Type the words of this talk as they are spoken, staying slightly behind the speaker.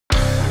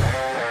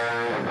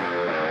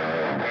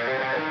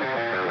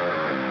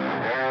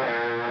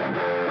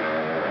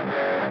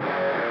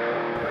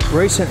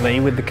Recently,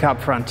 with the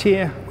Cub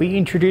Frontier, we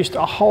introduced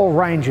a whole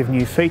range of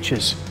new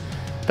features.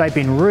 They've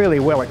been really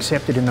well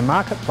accepted in the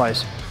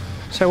marketplace.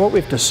 So what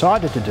we've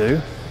decided to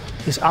do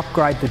is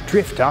upgrade the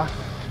Drifter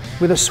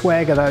with a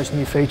swag of those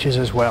new features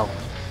as well.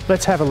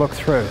 Let's have a look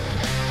through.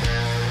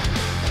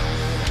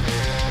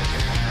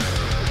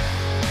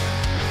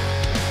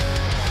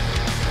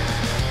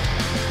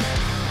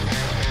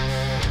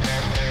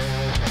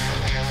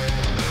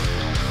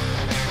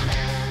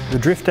 The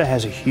Drifter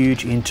has a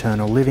huge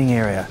internal living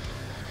area.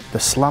 The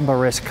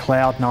Slumber-Rest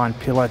Cloud9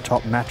 pillow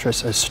top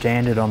mattress is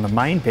standard on the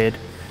main bed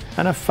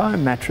and a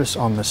foam mattress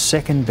on the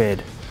second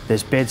bed.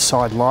 There's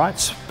bedside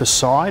lights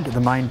beside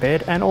the main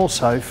bed and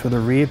also for the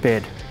rear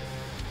bed.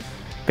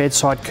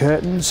 Bedside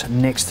curtains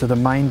next to the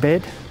main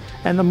bed,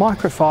 and the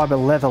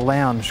microfiber leather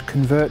lounge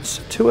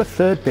converts to a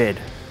third bed.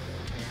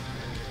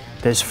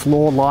 There's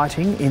floor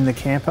lighting in the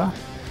camper,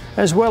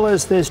 as well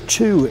as there's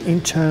 2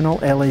 internal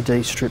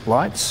LED strip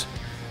lights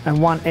and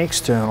 1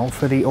 external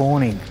for the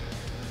awning.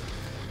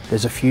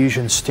 There's a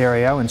Fusion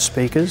stereo and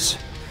speakers,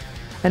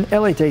 and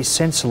LED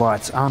sensor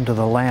lights under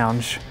the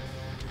lounge,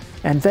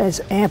 and there's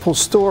ample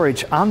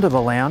storage under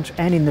the lounge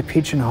and in the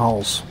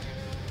pigeonholes.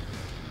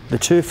 The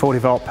 2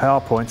 40-volt power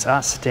points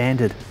are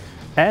standard,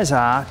 as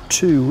are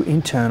 2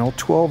 internal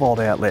 12-volt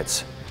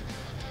outlets.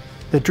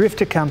 The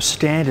Drifter comes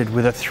standard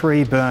with a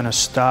 3-burner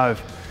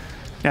stove.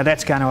 Now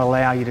that's going to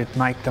allow you to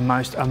make the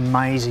most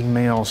amazing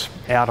meals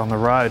out on the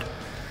road.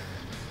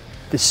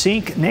 The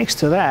sink next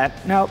to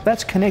that, now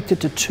that's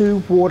connected to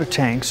 2 water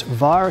tanks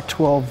via a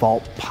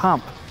 12-volt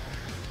pump.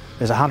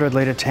 There's a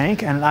 100-litre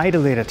tank and an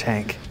 80-litre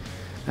tank.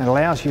 It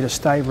allows you to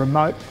stay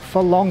remote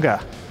for longer.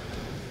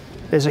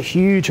 There's a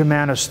huge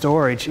amount of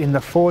storage in the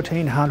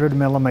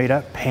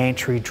 1400mm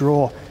pantry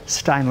drawer,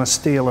 stainless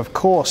steel of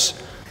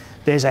course.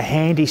 There's a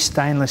handy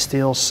stainless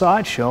steel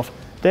side shelf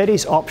that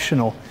is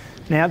optional.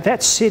 Now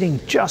that's sitting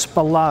just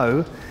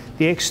below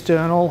the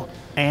external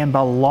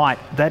amber light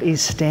that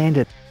is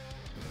standard.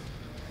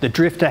 The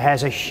Drifter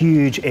has a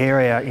huge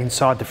area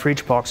inside the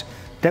fridge box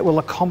that will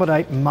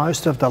accommodate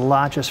most of the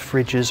largest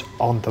fridges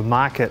on the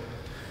market.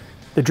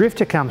 The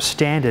Drifter comes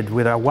standard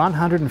with a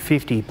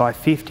 150 by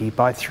 50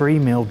 by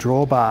 3mm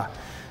drawbar.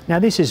 Now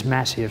this is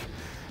massive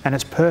and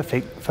it's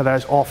perfect for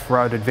those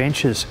off-road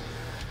adventures.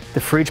 The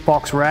fridge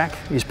box rack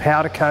is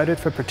powder coated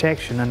for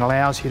protection and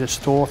allows you to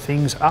store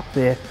things up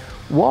there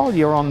while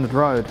you're on the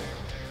road.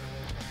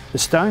 The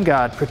stone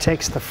guard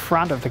protects the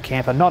front of the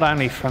camper not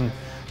only from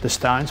the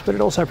stones, but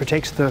it also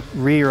protects the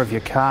rear of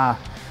your car.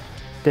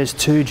 There's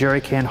 2 jerry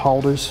can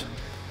holders,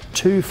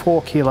 2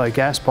 4-kilo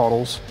gas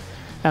bottles,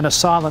 and a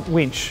silent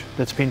winch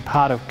that's been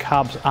part of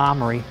Cub's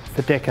armoury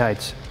for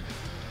decades.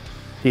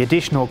 The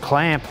additional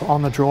clamp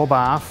on the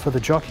drawbar for the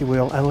jockey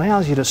wheel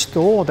allows you to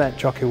store that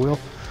jockey wheel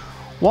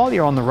while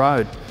you're on the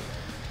road,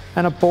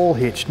 and a ball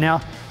hitch.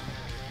 Now,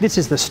 this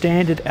is the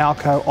standard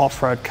Alco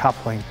off-road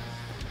coupling.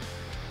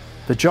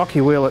 The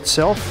jockey wheel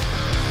itself,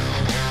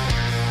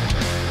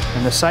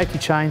 and the safety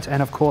chains,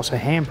 and of course a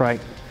handbrake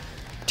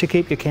to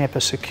keep your camper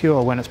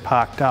secure when it's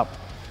parked up.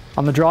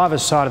 On the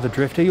driver's side of the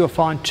Drifter you'll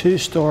find 2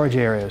 storage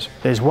areas.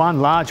 There's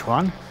 1 large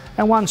one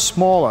and 1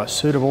 smaller,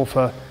 suitable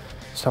for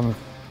some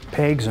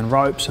pegs and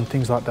ropes and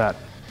things like that.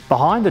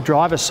 Behind the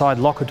driver's side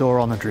locker door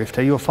on the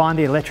Drifter you'll find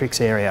the electrics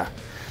area.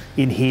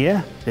 In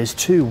here there's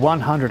 2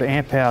 100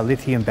 amp hour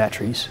lithium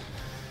batteries.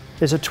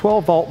 There's a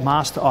 12-volt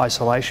master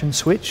isolation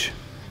switch,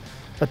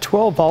 a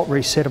 12-volt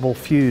resettable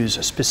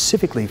fuse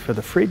specifically for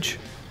the fridge.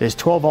 There's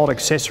 12-volt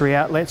accessory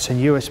outlets and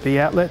USB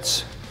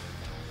outlets.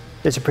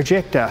 There's a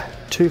projector,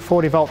 2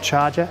 40-volt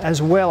charger,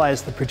 as well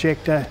as the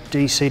projector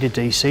DC to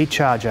DC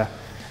charger,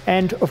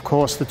 and of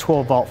course the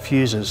 12-volt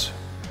fuses.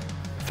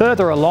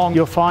 Further along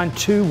you'll find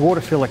 2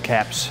 water filler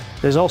caps.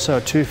 There's also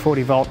a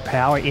 240-volt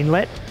power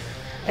inlet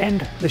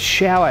and the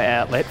shower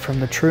outlet from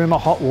the Truma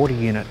hot water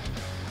unit.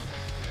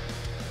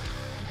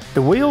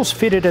 The wheels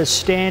fitted as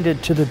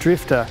standard to the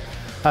Drifter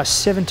are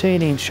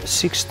 17-inch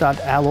 6-stud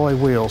alloy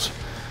wheels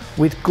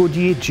with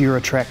Goodyear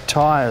Duratrack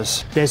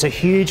tyres. There's a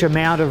huge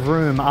amount of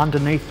room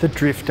underneath the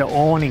Drifter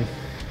awning,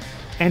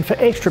 and for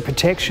extra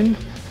protection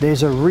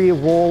there's a rear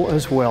wall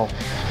as well.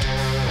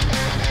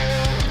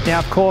 Now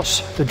of course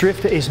the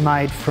Drifter is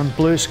made from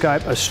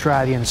BlueScope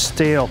Australian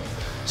steel,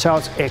 so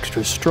it's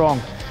extra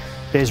strong.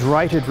 There's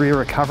rated rear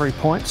recovery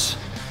points,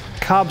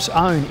 Cub's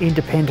own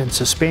independent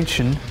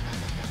suspension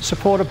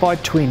supported by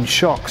twin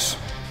shocks.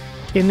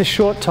 In the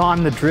short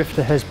time the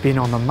Drifter has been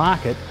on the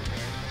market,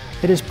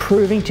 it is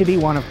proving to be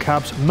one of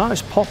Cub's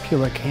most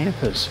popular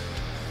campers.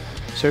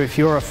 So if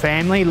you're a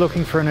family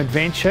looking for an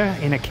adventure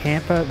in a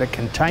camper that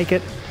can take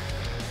it,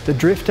 the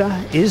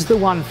Drifter is the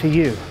one for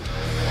you.